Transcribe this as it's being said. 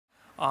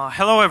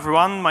Hello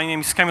everyone, my name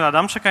is Kamil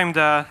Adamczyk. I'm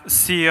the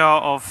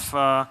CEO of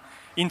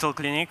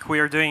Intelclinic. We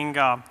are doing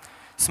a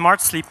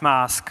smart sleep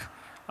mask.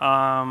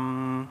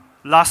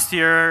 Last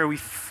year we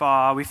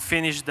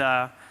finished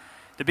the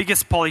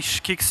biggest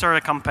Polish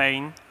Kickstarter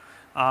campaign.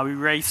 We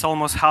raised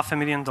almost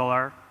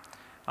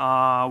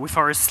 $500,000 with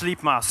our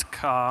sleep mask,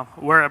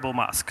 wearable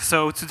mask.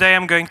 So today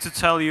I'm going to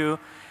tell you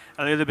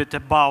a little bit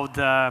about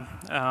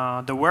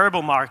the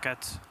wearable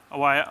market,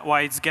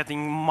 why it's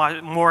getting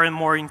more and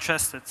more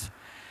interested.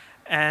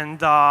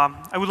 And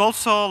I would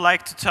also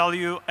like to tell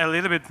you a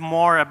little bit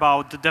more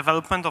about the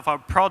development of our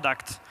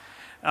product.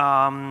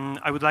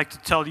 I would like to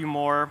tell you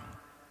more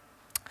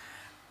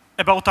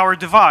about our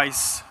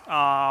device,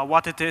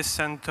 what it is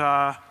and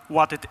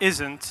what it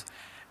isn't,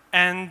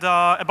 and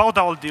about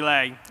our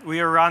delay. We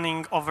are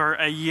running over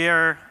a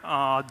year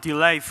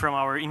delay from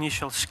our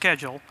initial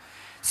schedule.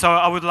 So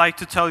I would like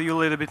to tell you a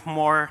little bit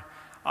more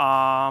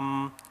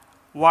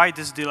why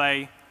this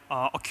delay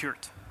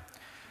occurred.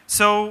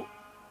 So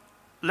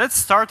let's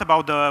start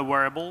about the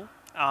wearable.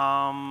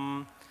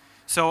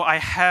 So I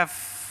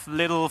have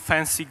little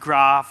fancy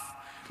graph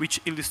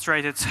which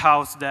illustrated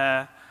how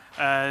the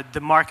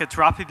market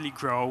rapidly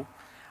grow.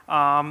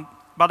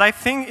 But I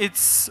think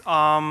it's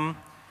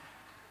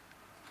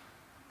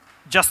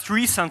just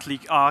recently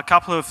a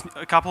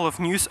couple of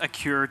news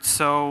occurred.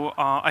 So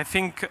I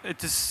think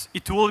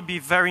it will be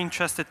a very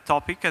interesting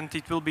topic, and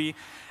it will be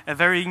a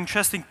very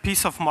interesting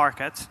piece of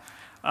market.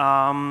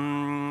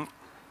 I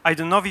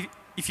don't know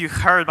if you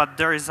heard, but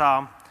there is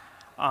a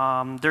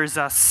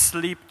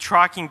sleep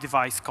tracking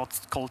device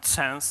called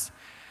Sense.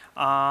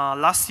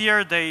 Last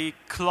year they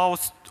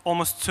closed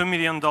almost $2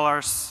 million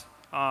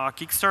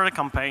Kickstarter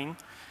campaign,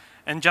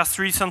 and just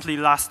recently,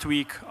 last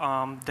week,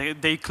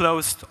 they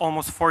closed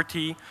almost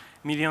 $40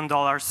 million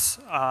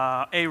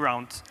A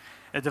round,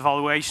 at the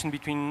valuation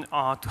between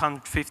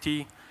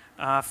 $250,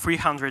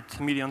 $300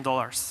 million.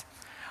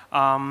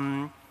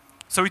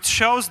 So it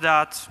shows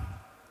that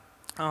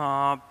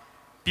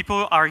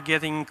people are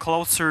getting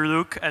closer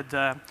look at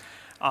the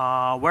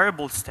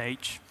wearable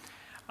stage.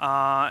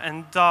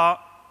 And I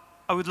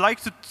would like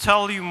to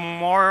tell you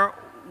more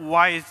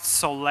why it's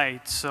so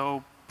late.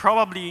 So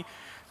probably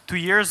 2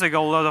 years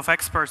ago, a lot of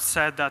experts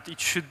said that it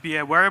should be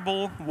a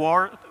wearable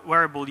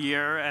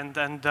year,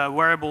 and the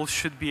wearable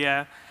should be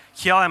a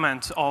key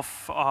element of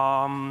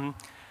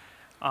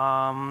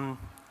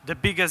the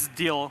biggest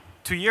deal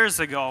 2 years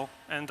ago.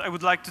 And I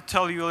would like to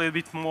tell you a little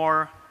bit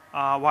more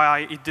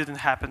why it didn't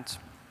happen.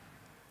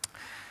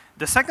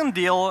 The second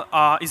deal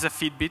is a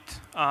Fitbit.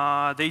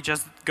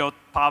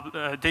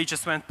 They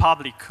just went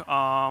public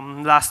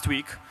last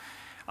week.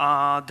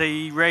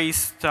 They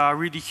raised a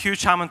really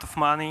huge amount of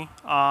money,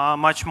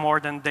 much more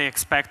than they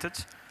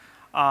expected.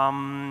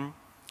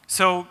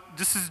 So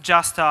this is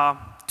just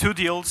 2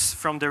 deals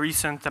from the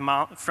recent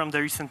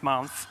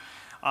month.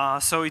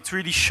 So it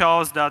really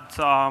shows that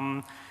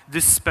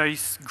this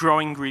space is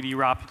growing really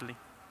rapidly.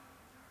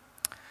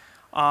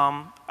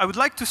 I would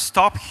like to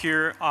stop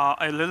here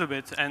a little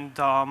bit and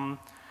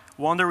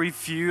want to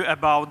review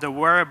about the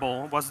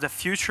wearable, what's the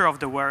future of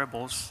the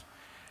wearables,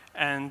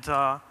 and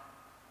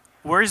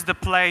where is the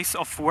place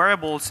of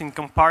wearables in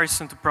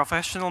comparison to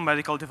professional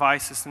medical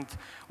devices, and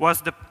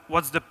what's the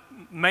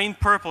main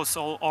purpose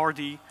of all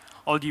the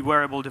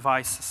wearable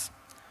devices.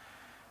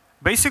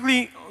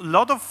 Basically, a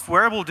lot of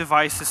wearable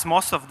devices,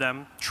 most of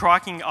them,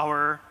 tracking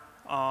our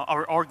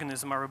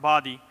organism, our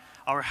body,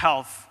 our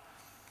health,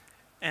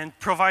 and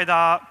provide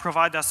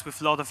us with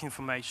a lot of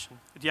information.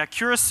 The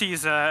accuracy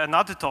is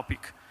another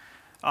topic.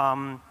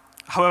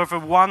 However,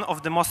 one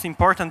of the most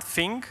important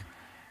things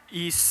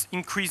is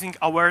increasing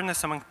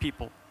awareness among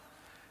people.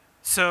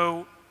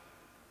 So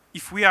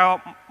if we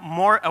are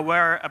more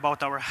aware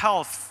about our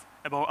health,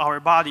 about our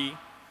body,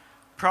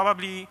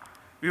 probably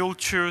we will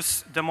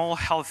choose the more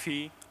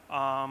healthy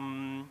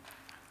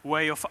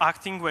way of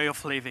acting, way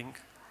of living.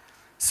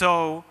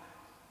 So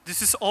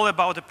this is all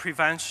about the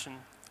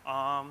prevention.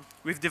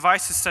 With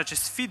devices such as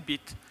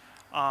Fitbit,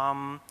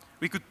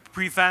 we could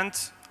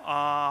prevent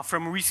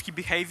from risky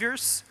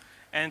behaviors,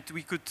 and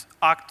we could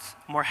act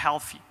more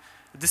healthy.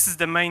 This is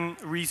the main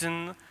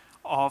reason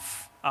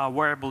of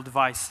wearable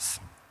devices.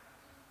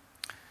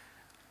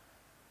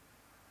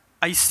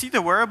 I see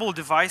the wearable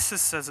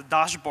devices as a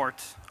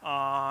dashboard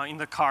in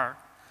the car,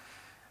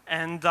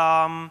 and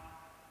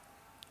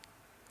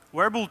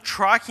wearable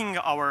tracking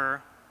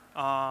our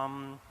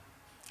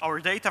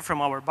data from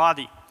our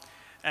body.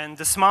 And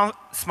the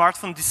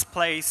smartphone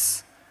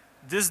displays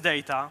this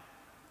data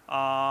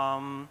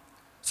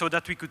so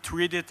that we could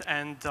read it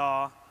and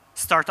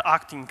start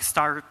acting,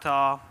 start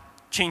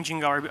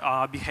changing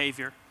our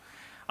behavior.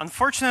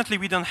 Unfortunately,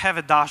 we don't have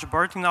a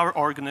dashboard in our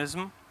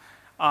organism.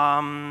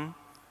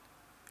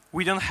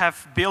 We don't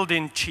have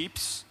built-in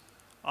chips,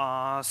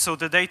 so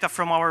the data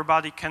from our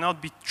body cannot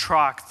be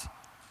tracked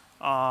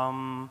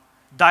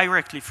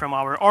directly from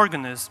our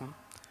organism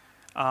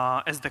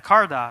as the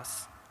car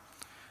does.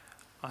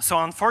 So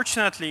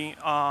unfortunately,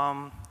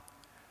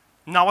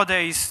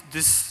 nowadays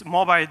this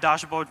mobile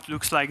dashboard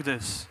looks like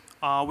this.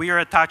 we are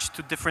attached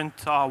to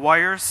different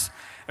wires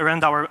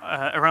around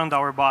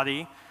our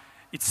body.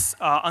 It's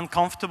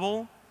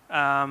uncomfortable.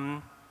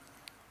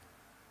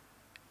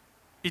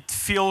 It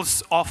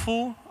feels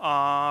awful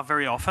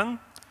very often.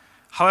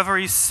 However,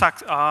 it's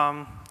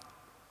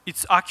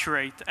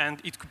accurate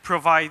and it could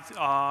provide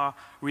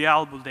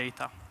reliable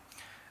data.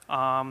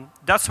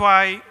 That's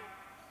why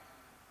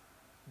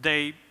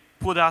they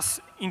put us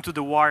into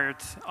the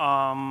wired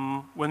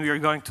when we are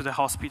going to the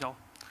hospital.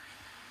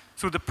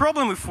 So the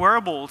problem with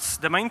wearables,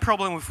 the main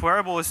problem with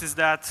wearables is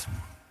that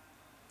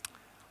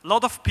a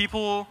lot of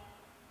people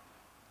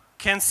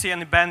can't see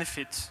any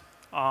benefit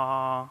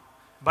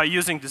by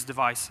using these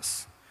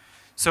devices.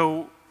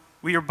 So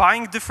we are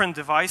buying different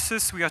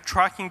devices, we are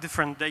tracking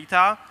different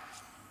data,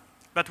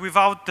 but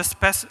without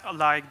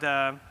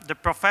the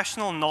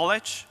professional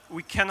knowledge,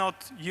 we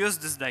cannot use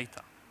this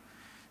data.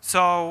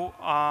 So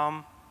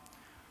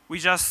we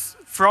just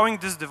throwing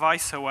this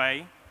device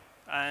away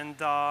and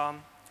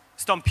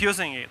stop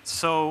using it.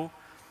 So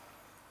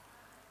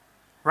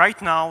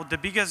right now, the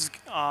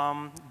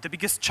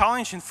biggest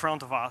challenge in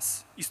front of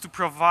us is to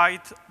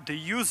provide the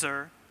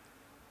user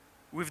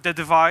with the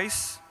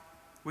device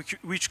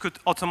which could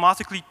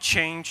automatically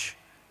change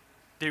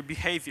their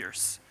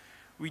behaviors.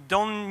 We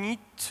don't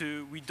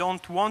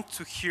want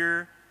to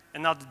hear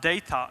another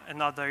data,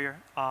 another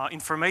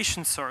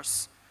information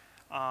source.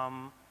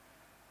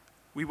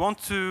 We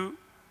want to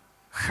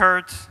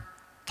hear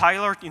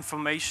tailored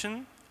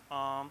information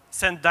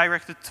sent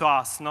directly to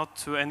us, not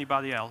to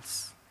anybody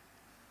else.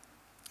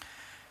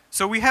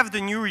 So we have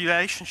the new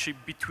relationship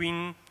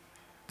between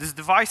these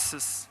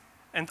devices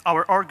and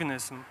our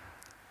organism.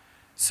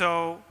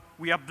 So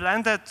we are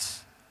blended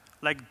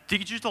like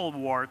digital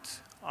world.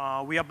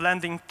 We are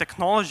blending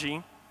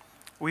technology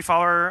with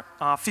our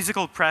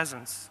physical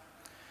presence.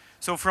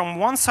 So from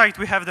one side,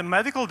 we have the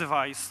medical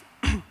device,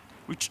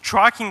 which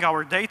tracking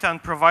our data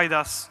and provide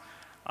us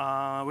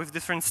with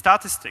different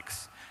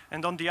statistics.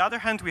 And on the other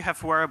hand, we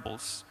have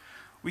wearables,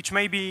 which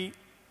may be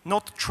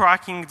not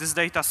tracking this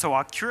data so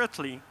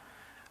accurately,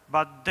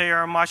 but they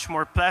are much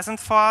more pleasant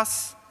for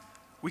us.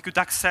 We could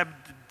accept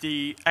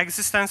the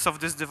existence of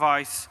this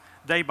device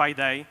day by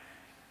day,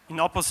 in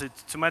opposite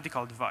to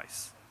medical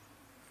device.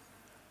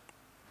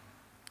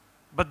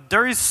 But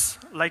there is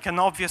like an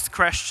obvious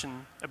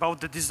question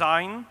about the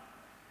design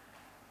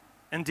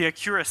and the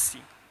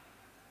accuracy.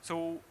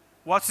 So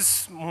what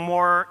is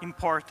more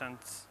important?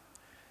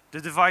 The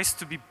device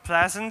to be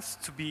pleasant,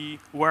 to be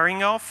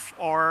wearing off,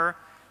 or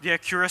the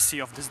accuracy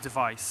of this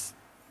device?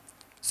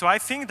 So I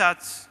think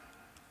that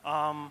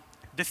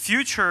the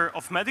future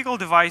of medical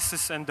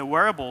devices and the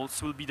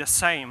wearables will be the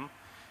same.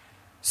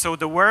 So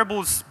the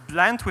wearables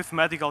blend with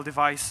medical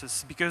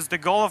devices, because the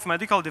goal of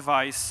medical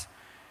device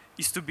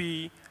is to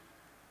be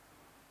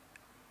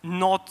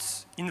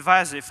not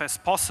invasive as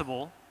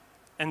possible,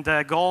 and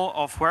the goal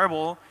of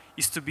wearable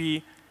is to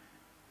be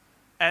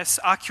as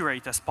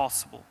accurate as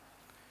possible.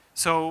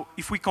 So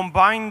if we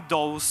combine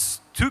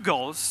those two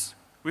goals,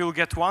 we will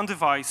get one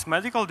device,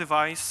 medical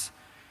device,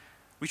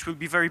 which will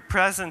be very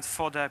present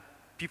for the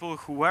people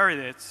who wear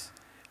it,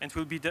 and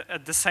will be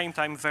at the same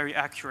time very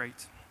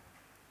accurate.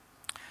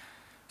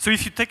 So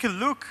if you take a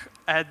look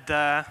at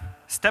the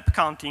step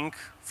counting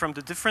from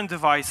the different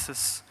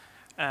devices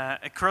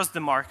across the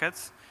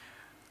market,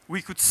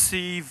 we could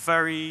see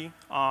very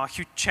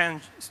huge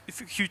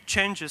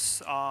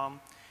changes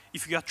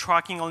if you are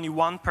tracking only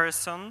one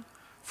person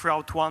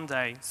throughout one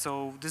day.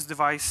 So this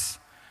device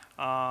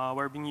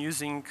we're been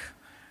using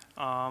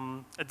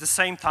at the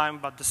same time,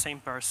 but the same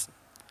person.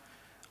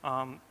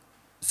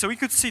 So we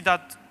could see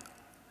that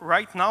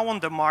right now on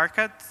the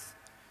market,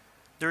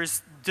 there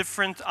is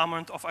different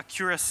amount of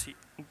accuracy.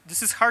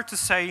 This is hard to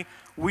say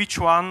which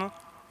one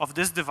of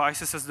these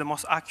devices is the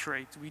most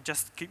accurate. We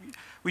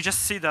just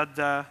see that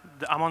the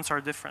amounts are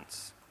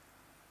different.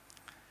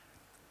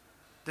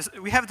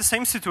 We have the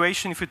same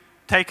situation if we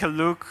take a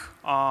look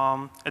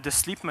at the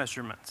sleep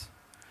measurement.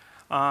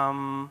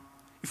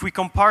 If we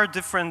compare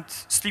different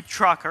sleep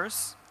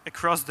trackers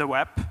across the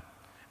web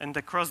and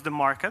across the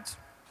market,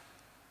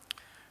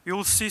 you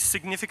will see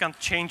significant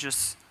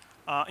changes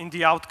in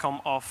the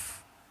outcome of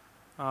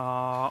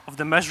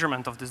the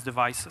measurement of these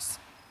devices.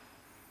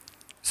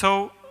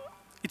 So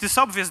it is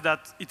obvious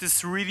that it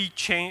is really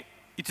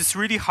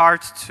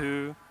hard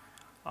to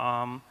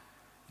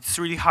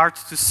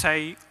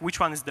say which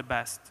one is the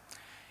best.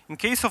 In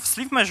case of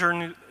sleep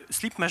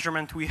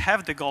measurement, we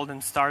have the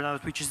golden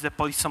standard, which is the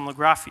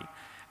polysomnography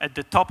at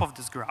the top of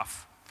this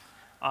graph.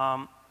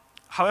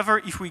 However,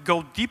 if we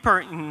go deeper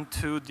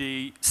into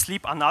the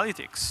sleep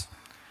analytics,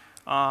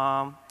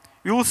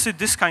 we will see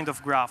this kind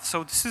of graph.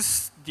 So this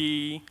is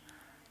the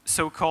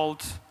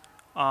so-called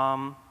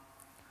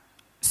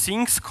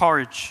seeing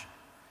scourge.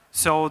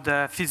 So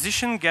the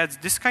physician gets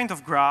this kind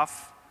of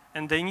graph,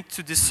 and they need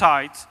to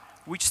decide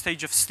which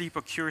stage of sleep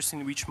occurs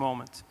in which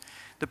moment.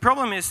 The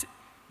problem is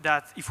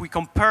that if we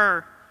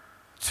compare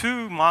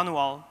two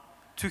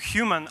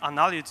human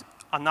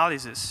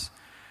analysis,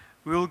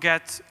 we will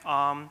get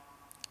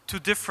two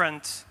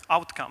different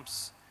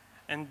outcomes.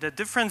 And the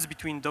difference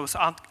between those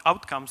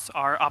outcomes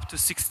are up to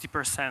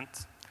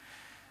 60%.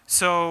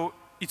 So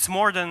it's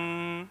more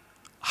than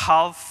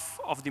half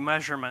of the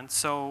measurement,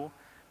 so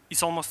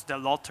it's almost the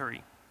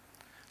lottery.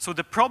 So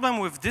the problem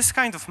with this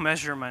kind of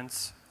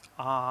measurements,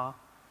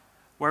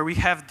 where we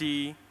have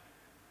the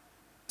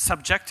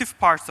subjective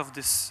parts of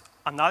this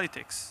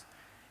analytics,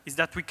 is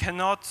that we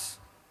cannot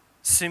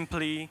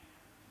simply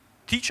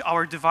teach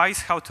our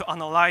device how to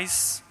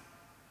analyze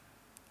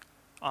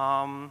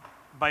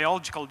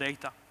biological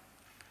data.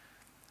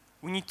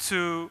 We need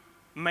to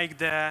make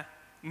the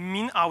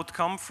mean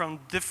outcome from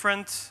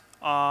different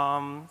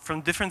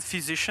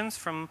physicians,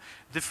 from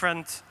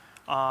different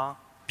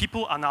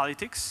people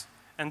analytics,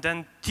 and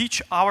then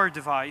teach our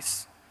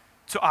device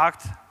to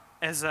act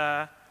as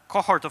a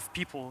cohort of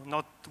people,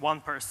 not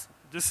one person.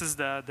 This is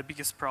the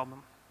biggest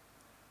problem.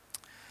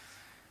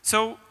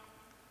 So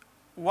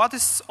what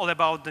is all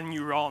about the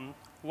NeuroOn?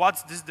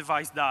 What this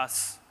device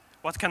does?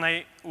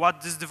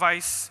 What this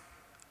device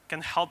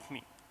can help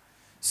me?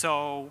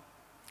 So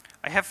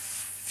I have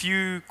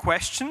few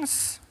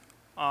questions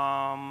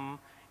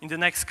in the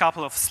next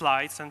couple of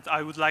slides, and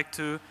I would like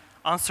to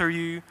answer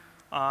you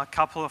a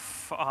couple of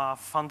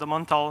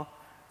fundamental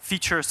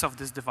features of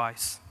this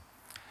device.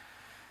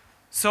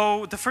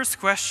 So the first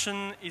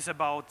question is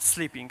about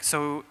sleeping.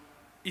 So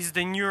is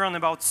the NeuroOn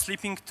about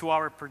sleeping 2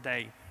 hours per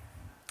day?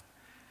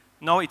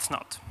 No, it's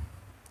not.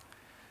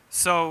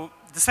 So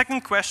the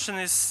second question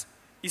is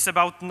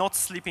about not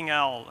sleeping at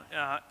all.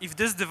 If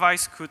this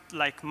device could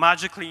like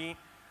magically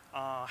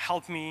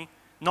help me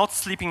not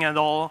sleeping at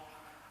all,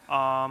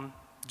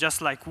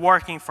 just like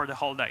working for the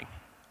whole day.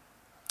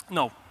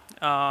 No,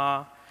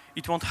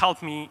 it won't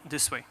help me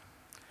this way.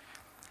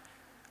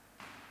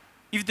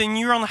 If the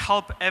NeuroOn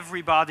help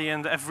everybody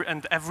and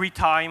every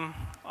time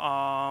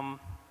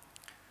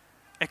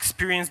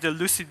experience the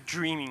lucid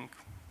dreaming,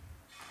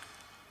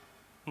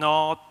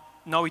 no,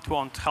 it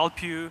won't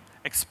help you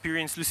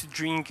experience lucid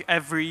dreaming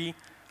every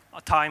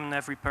time and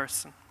every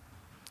person.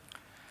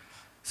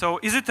 So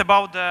is it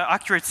about the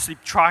accurate sleep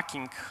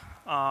tracking?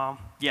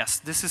 Yes,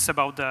 this is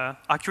about the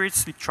accurate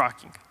sleep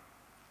tracking.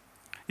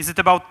 Is it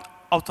about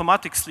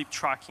automatic sleep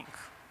tracking?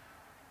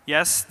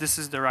 Yes, this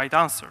is the right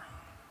answer.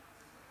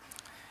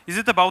 Is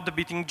it about the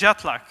beating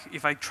jet lag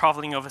if I'm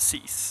traveling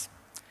overseas?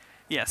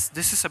 Yes,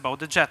 this is about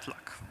the jet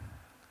lag.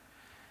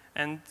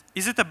 And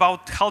is it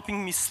about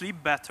helping me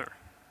sleep better?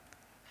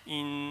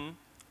 In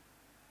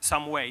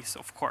some ways,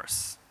 of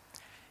course.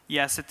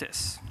 Yes, it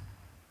is.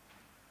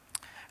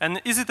 And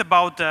is it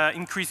about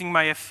increasing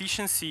my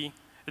efficiency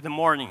in the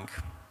morning?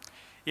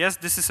 Yes,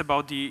 this is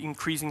about the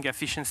increasing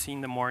efficiency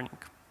in the morning.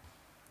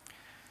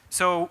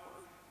 So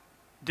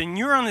the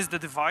NeuroOn is the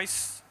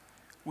device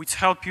which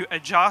helps you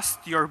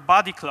adjust your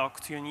body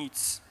clock to your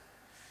needs.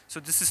 So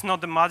this is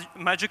not the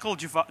magical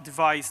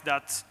device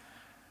that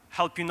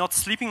helps you not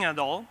sleeping at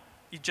all.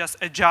 It just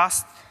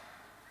adjusts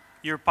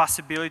your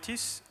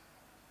possibilities.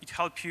 It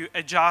helps you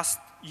adjust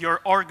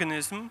your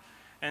organism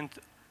and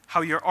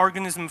how your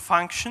organism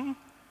function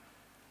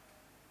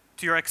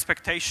to your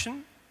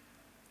expectation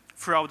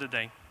throughout the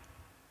day.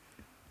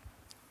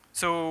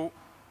 So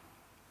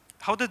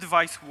how the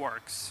device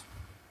works.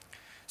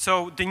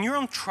 So the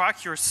NeuroOn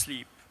tracks your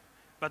sleep,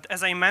 but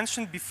as I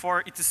mentioned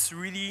before, it is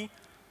really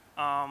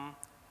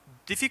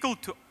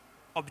difficult to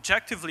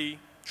objectively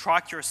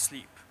track your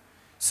sleep.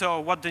 So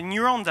what the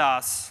NeuroOn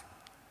does,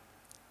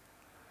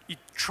 it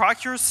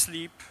tracks your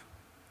sleep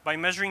by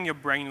measuring your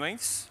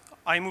brainwaves,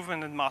 eye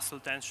movement and muscle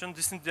tension.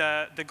 This is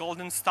the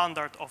golden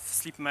standard of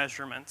sleep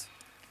measurement.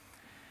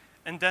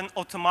 And then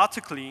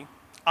automatically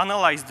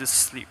analyze this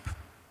sleep.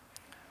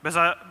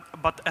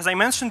 But as I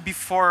mentioned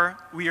before,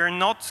 we are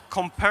not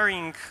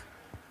comparing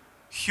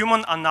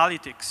human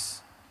analytics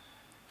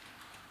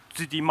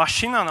to the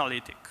machine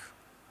analytic.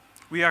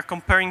 We are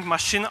comparing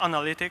machine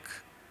analytic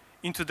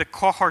into the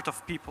cohort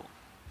of people.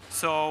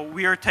 So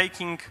we are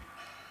taking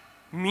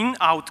mean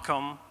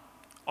outcome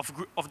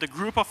of the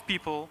group of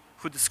people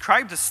who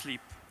describe the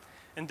sleep,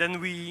 and then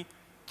we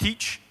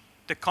teach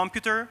the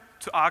computer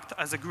to act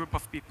as a group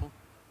of people.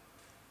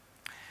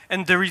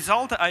 And the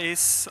result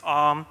is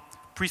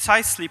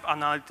precise sleep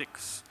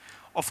analytics.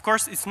 Of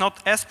course, it's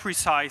not as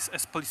precise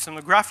as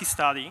polysomnography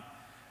study.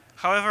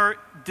 However,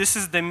 this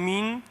is the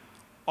mean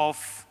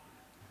of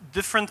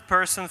different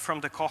person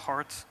from the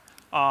cohort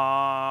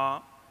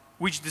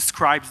which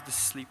describes the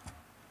sleep.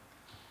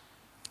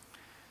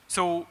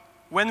 So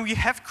when we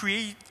have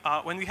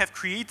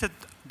created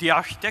the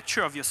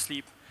architecture of your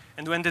sleep,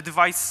 and when the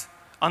device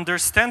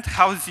understands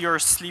how your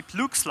sleep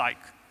looks like,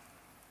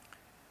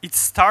 it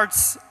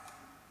starts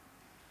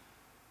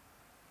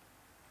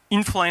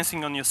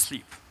influencing on your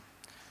sleep.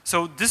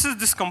 So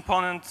this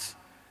component,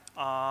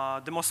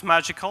 the most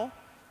magical.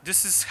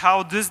 This is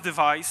how this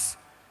device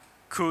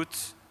could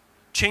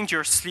change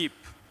your sleep.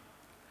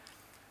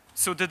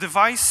 So the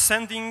device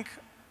sending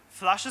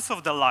flashes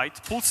of the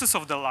light, pulses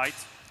of the light,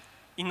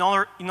 in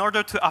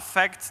order to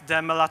affect the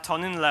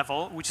melatonin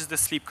level, which is the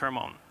sleep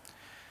hormone.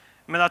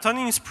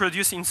 Melatonin is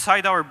produced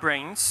inside our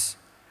brains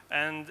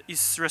and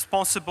is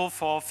responsible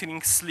for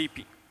feeling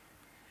sleepy.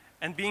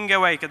 and being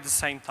awake at the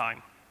same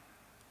time.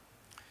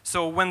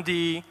 So when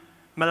the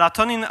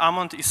melatonin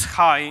amount is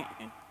high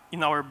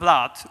in our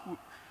blood,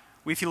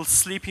 we feel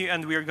sleepy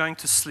and we are going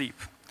to sleep.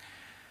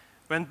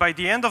 When by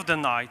the end of the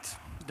night,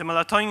 the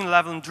melatonin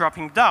level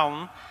dropping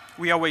down,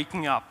 we are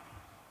waking up.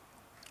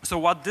 So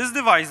what this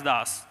device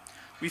does,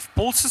 with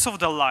pulses of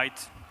the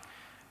light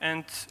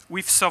and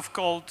with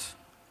so-called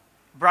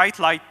bright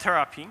light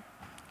therapy,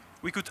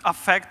 we could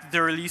affect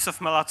the release of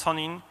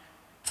melatonin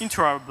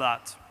into our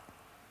blood.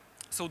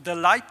 So the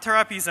light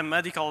therapy is a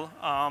medical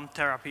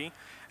therapy,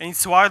 and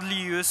it's widely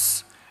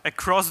used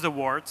across the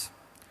world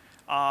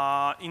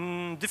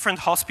in different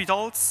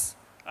hospitals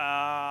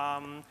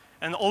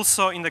and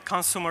also in the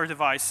consumer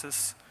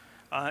devices.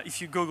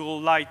 If you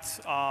Google light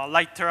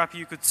therapy,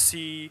 you could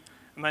see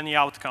many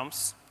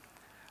outcomes.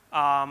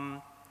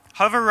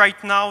 However,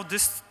 right now,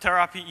 this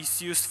therapy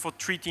is used for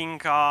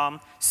treating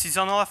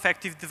seasonal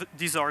affective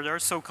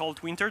disorders,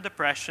 so-called winter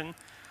depression,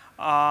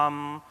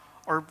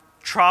 or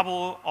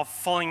trouble of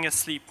falling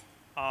asleep,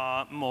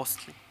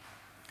 mostly.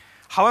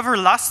 However,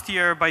 last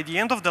year, by the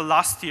end of the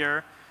last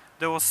year,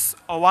 there was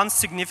one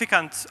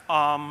significant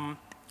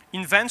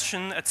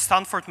invention at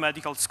Stanford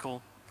Medical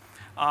School.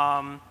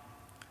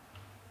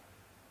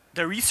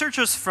 The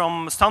researchers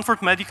from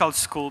Stanford Medical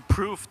School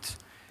proved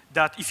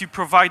that if you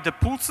provide the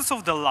pulses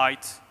of the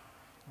light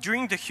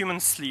during the human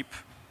sleep,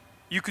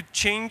 you could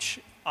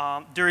change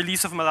the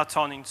release of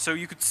melatonin. So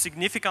you could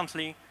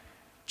significantly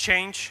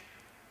change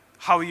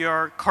how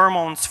your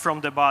hormones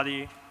from the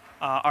body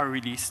are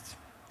released.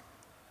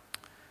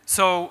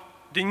 So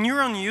the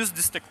NeuroOn used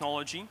this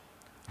technology.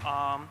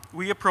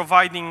 We are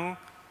providing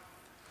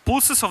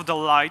pulses of the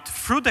light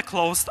through the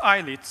closed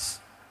eyelids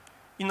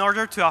in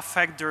order to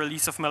affect the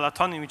release of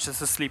melatonin, which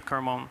is a sleep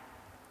hormone.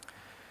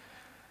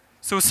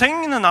 So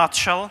saying in a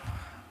nutshell,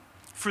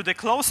 through the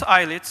closed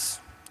eyelids,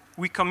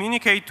 we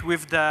communicate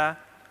with our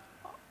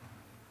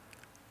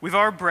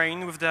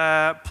brain, with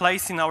the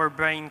place in our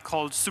brain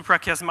called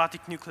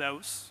suprachiasmatic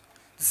nucleus.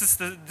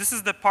 This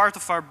is the part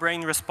of our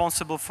brain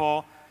responsible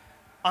for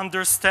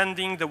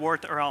understanding the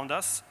world around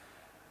us,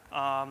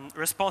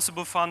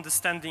 responsible for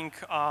understanding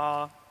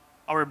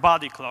our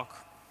body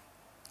clock.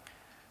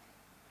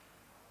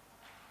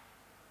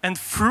 And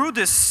through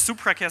this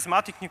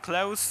suprachiasmatic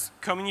nucleus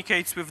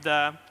communicates with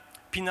the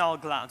pineal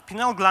gland.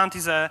 Pineal gland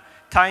is a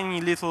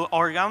tiny little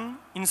organ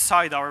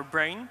inside our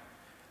brain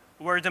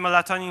where the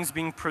melatonin is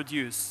being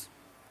produced.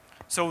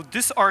 So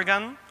this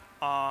organ,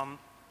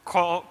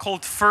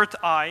 called third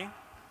eye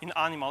in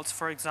animals,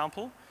 for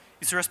example,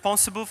 is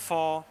responsible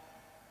for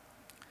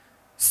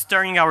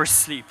steering our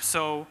sleep.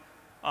 So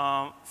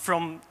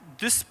from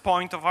this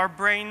point of our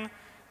brain,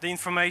 the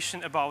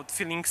information about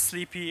feeling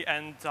sleepy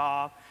and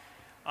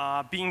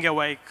being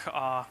awake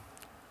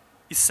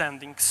is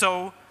sending.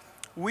 So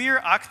we're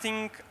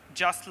acting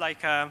just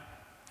like a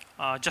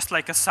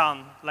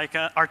sun, like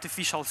an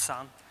artificial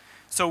sun.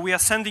 So we are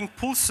sending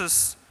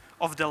pulses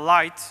of the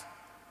light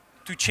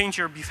to change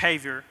your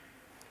behavior.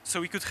 So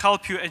we could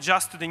help you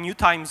adjust to the new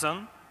time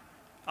zone.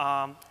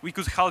 We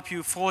could help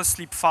you fall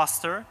asleep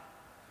faster,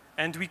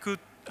 and we could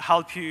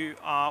help you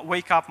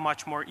wake up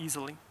much more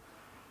easily.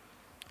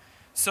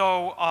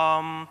 So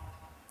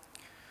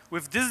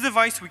with this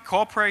device, we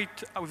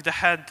cooperate with the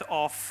head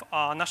of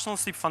National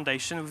Sleep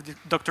Foundation, with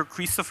Dr.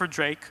 Christopher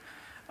Drake,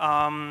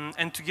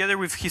 and together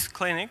with his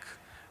clinic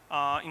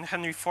in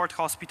Henry Ford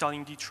Hospital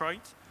in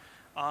Detroit.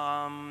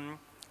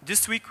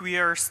 This week, we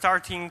are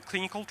starting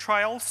clinical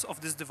trials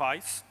of this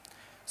device.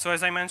 So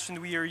as I mentioned,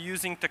 we are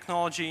using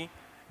technology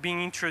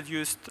being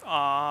introduced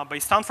by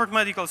Stanford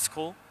Medical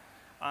School.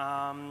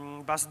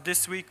 But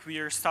this week, we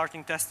are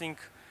starting testing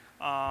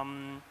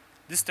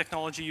this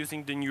technology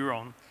using the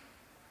NeuroOn.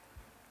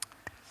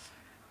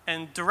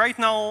 And right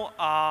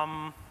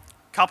now,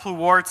 couple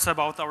words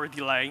about our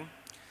delay.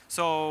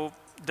 So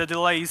the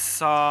delay is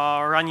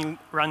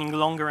running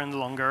longer and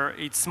longer.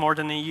 It's more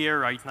than a year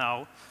right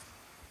now.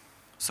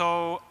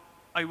 So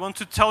I want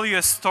to tell you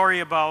a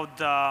story about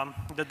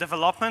the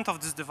development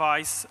of this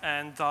device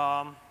and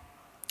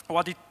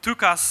what it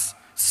took us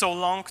so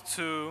long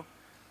to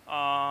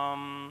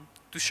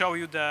show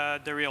you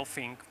the real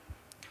thing.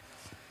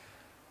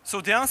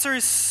 So the answer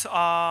is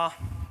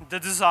the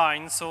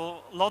design.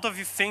 So a lot of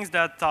you think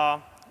that,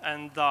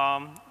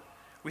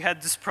 we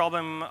had this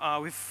problem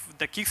with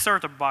the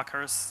Kickstarter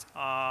backers.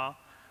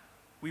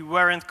 We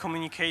weren't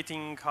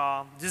communicating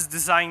this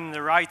design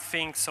the right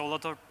thing, so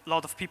a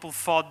lot of people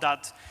thought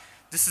that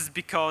this is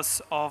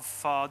because of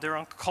the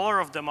wrong color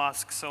of the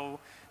mask. So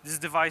these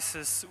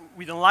devices,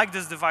 we don't like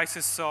these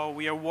devices, so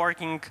we are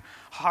working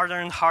harder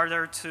and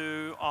harder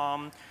to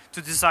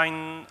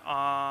design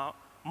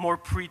more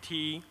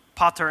pretty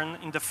pattern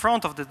in the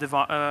front of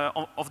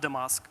the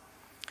mask.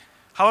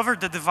 However,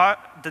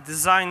 the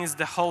design is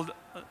the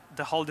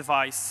whole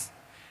device.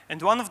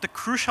 And one of the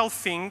crucial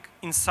things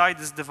inside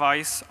this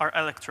device are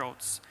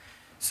electrodes.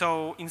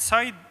 So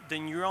inside the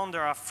NeuroOn,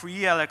 there are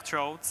 3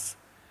 electrodes,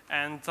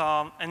 and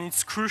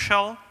it's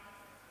crucial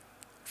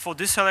for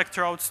these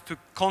electrodes to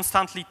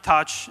constantly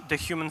touch the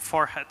human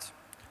forehead.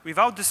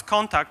 without this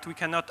contact, we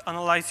cannot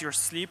analyze your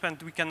sleep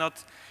and we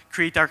cannot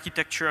create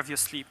architecture of your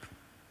sleep.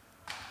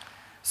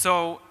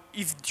 So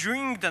if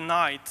during the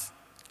night,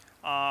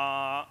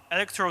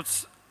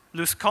 electrodes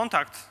lose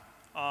contact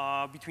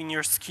between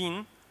your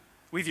skin,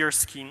 with your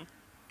skin,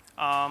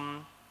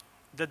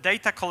 the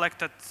data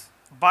collected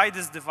by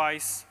this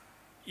device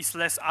is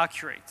less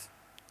accurate.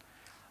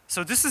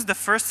 So this is the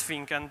first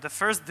thing and the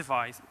first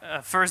device,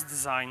 first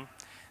design.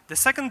 The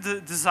second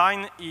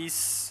design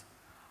is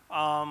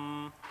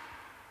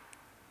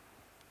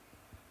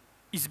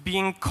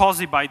being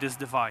cozy by this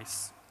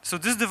device. So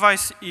this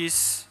device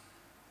is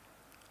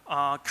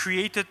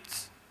created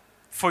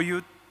for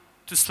you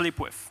to sleep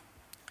with.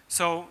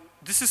 So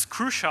this is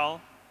crucial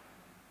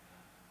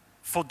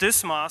for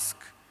this mask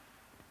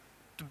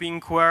to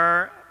being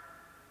worn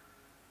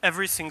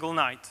every single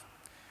night.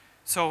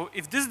 So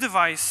if this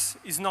device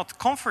is not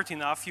comfort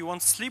enough, you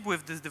won't sleep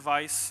with this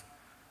device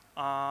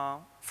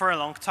for a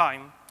long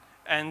time.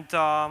 And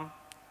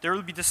there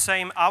will be the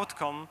same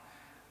outcome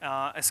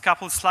as a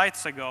couple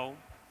slides ago,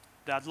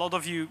 that a lot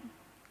of you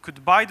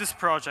could buy this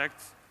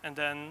project and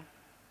then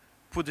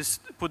put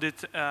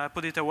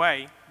it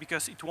away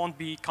because it won't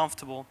be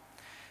comfortable.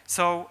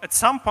 So at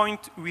some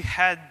point, we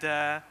had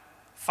the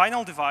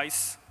final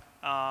device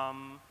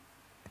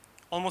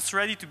almost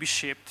ready to be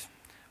shipped.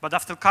 But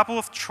after a couple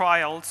of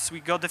trials, we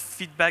got the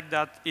feedback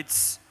that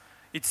it's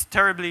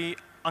terribly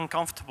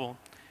uncomfortable.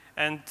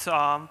 And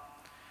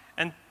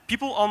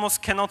people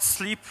almost cannot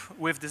sleep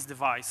with this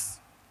device.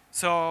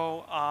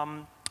 So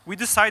we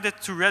decided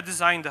to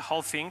redesign the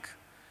whole thing.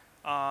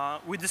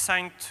 We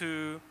decided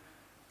to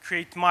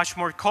create much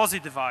more cozy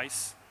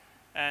device.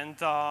 And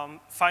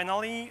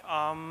finally,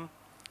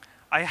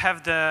 I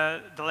have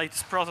the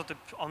latest prototype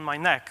on my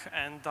neck.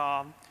 And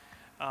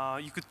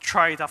you could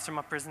try it after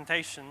my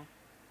presentation.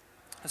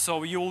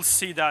 So you will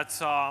see that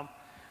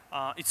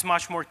it's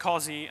much more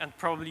cozy, and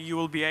probably you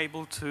will be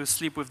able to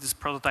sleep with this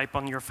prototype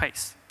on your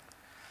face.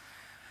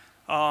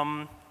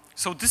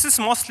 So this is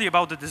mostly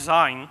about the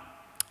design,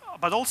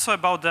 but also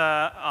about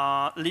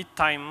the lead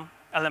time,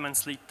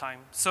 elements lead time.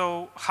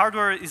 So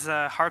hardware is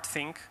a hard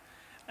thing,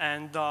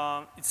 and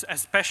it's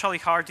especially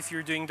hard if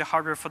you're doing the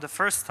hardware for the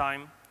first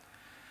time.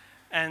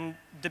 And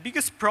the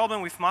biggest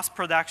problem with mass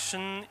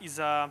production is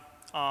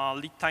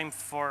lead time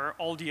for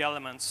all the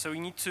elements. So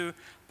you need to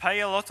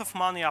pay a lot of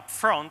money up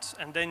front,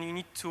 and then you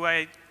need to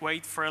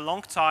wait for a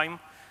long time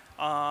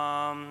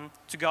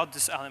to get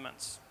these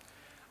elements.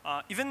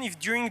 Even if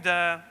during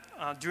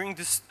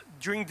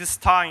this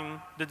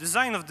time the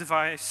design of the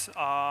device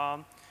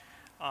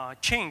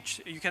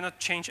changed, you cannot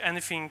change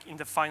anything in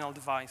the final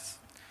device.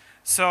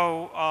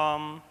 So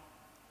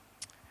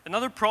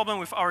another problem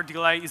with our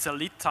delay is a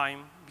lead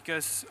time,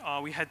 because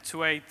we had to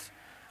wait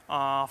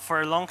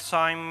for a long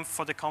time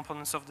for the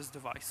components of this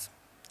device.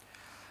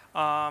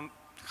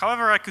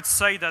 However, I could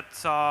say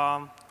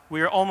that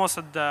we're almost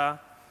at the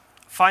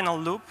final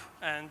loop,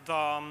 and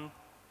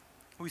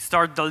we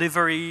start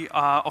delivery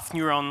of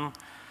NeuroOn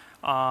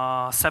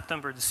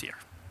September this year.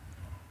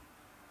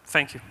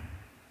 Thank you.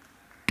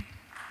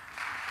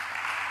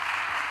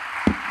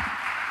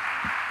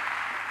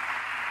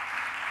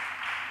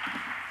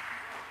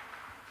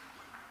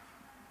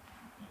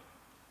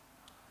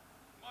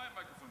 My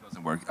microphone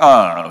doesn't work.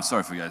 Oh,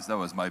 sorry for you guys. That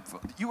was my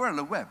fault. You were on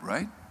LeWeb,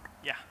 right?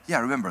 Yeah. Yeah, I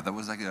remember. That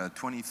was like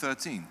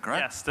 2013,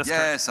 correct? Yes, that's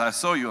correct. Yes, I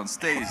saw you on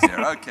stage there.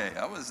 Okay,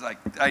 I was like,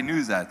 I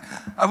knew that.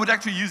 I would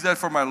actually use that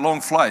for my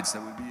long flights.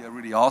 That would be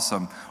really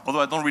awesome. Although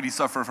I don't really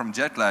suffer from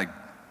jet lag.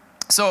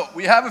 So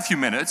we have a few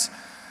minutes.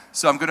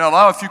 So I'm going to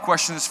allow a few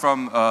questions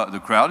from the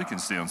crowd. You can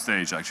stay on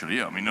stage,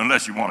 actually. I mean,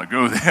 unless you want to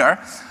go there.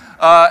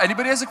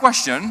 Anybody has a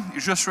question? You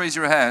just raise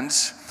your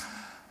hands.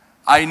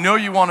 I know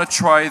you want to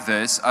try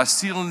this. I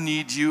still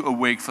need you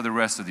awake for the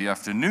rest of the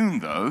afternoon,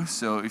 though.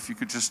 So if you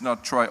could just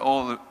not try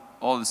all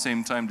at the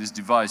same time this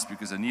device,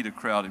 because I need a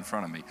crowd in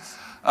front of me.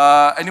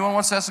 Anyone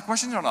wants to ask a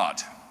question or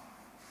not?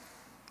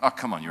 Oh,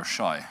 come on, you're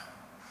shy.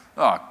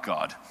 Oh,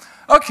 God.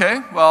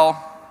 Okay, well,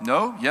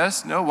 no,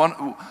 yes, no.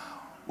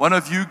 One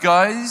of you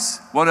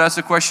guys want to ask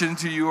a question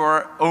to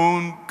your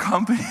own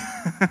company?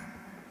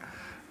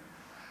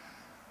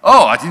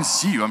 Oh, I didn't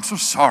see you. I'm so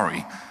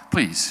sorry.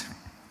 Please.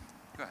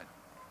 Go ahead.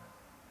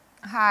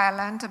 Hi, I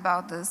learned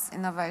about this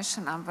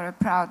innovation. I'm very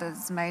proud that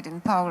it's made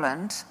in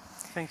Poland.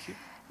 Thank you.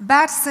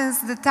 But since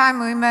the time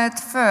we met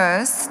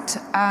first,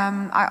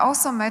 I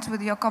also met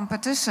with your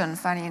competition,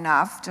 funny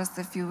enough, just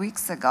a few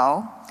weeks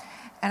ago.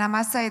 And I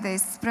must say they're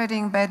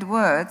spreading bad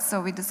words, so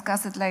we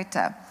discuss it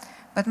later.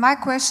 But my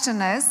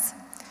question is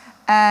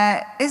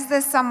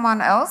there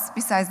someone else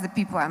besides the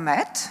people I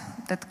met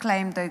that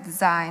claimed they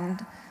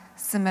designed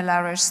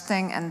similar-ish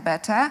thing and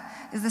better?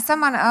 Is there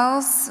someone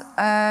else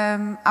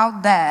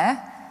out there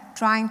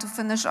trying to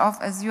finish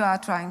off as you are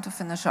trying to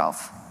finish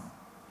off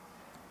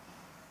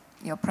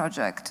your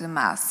project, the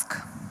mask,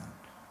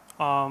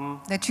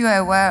 that you are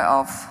aware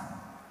of?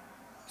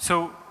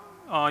 So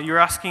you're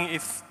asking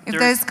if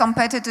there's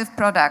competitive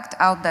product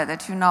out there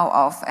that you know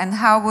of, and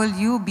how will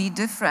you be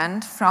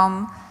different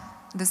from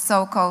the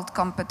so-called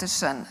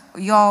competition?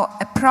 Your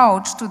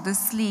approach to the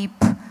sleep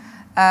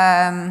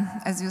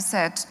as you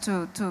said,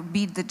 to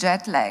beat the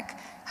jet lag,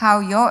 how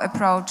your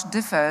approach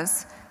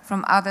differs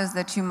from others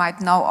that you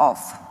might know of.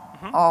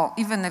 Or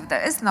even if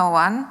there is no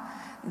one,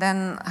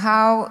 then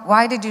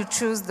why did you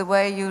choose the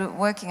way you're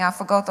working? I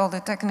forgot all the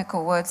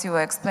technical words you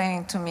were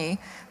explaining to me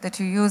that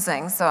you're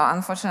using, so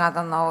unfortunately I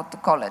don't know what to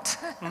call it.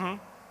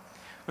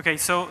 Okay,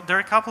 so there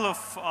are a couple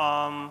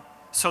of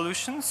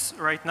solutions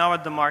right now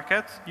at the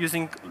market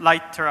using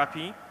light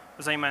therapy,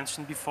 as I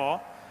mentioned before.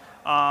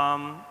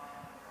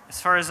 As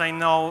far as I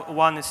know,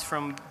 one is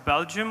from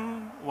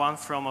Belgium, one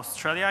from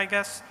Australia, I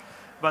guess.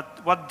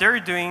 But what they're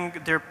doing,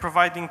 they're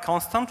providing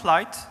constant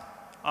light,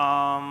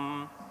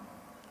 and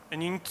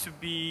you need to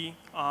be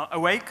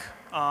awake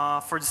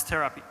for this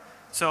therapy.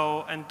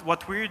 So, and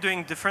what we're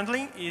doing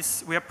differently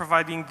is we are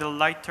providing the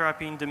light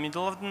therapy in the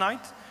middle of the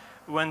night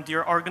when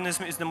your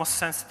organism is the most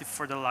sensitive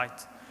for the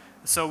light.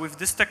 So with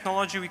this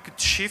technology, we could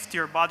shift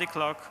your body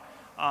clock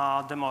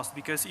the most,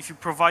 because if you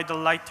provide the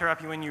light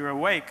therapy when you're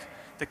awake,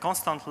 the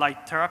constant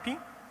light therapy,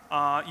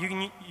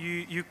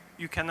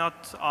 you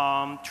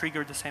cannot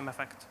trigger the same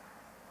effect.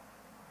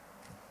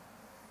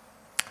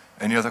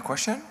 Any other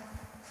question?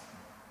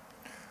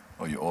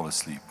 Oh, you're all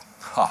asleep.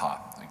 Haha,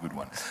 a good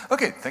one.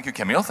 Okay, thank you,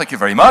 Kamil. Thank you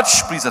very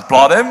much. Please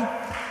applaud him.